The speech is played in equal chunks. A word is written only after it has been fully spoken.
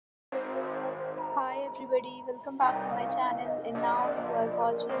Hi everybody, welcome back to my channel and now you are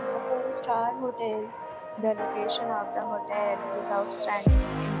watching a 4-star hotel. The location of the hotel is outstanding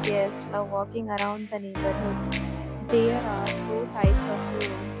and guests love walking around the neighborhood. There are 4 types of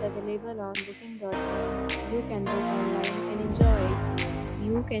rooms available on booking.com. You can book online and enjoy it.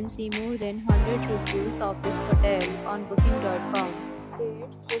 You can see more than 100 reviews of this hotel on booking.com.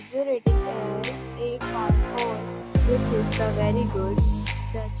 Its review rating is 8.4, which is the very good.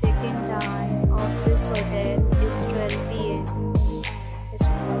 The check-in time of this hotel is 12 p.m. The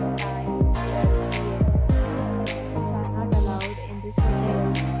check-out time is 12 p.m. Pets are not allowed in this hotel.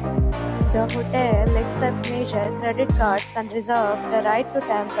 The hotel accepts major credit cards and reserves the right to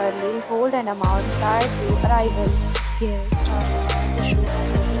temporarily hold an amount prior to arrival. Guests are required to show a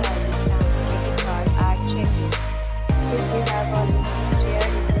photo ID and credit card at check-in. If you have already stayed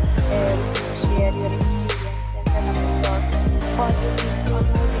in this hotel, please share your experience in the comment box. For booking or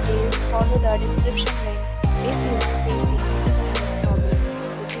more details, follow the description link. If you are facing any problem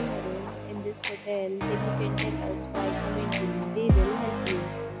booking a room in this hotel, then you can tell us by commenting. We will help you.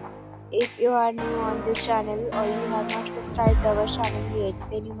 If you are new on this channel or you have not subscribed our channel yet,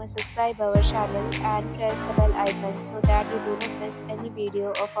 then you must subscribe our channel and press the bell icon so that you do not miss any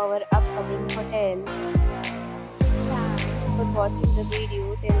video of our upcoming hotel. Thanks for watching the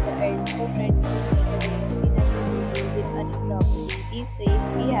video till the end. So friends, we'll meet again in a new video with a new property. Be safe,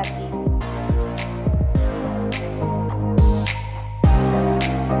 be happy.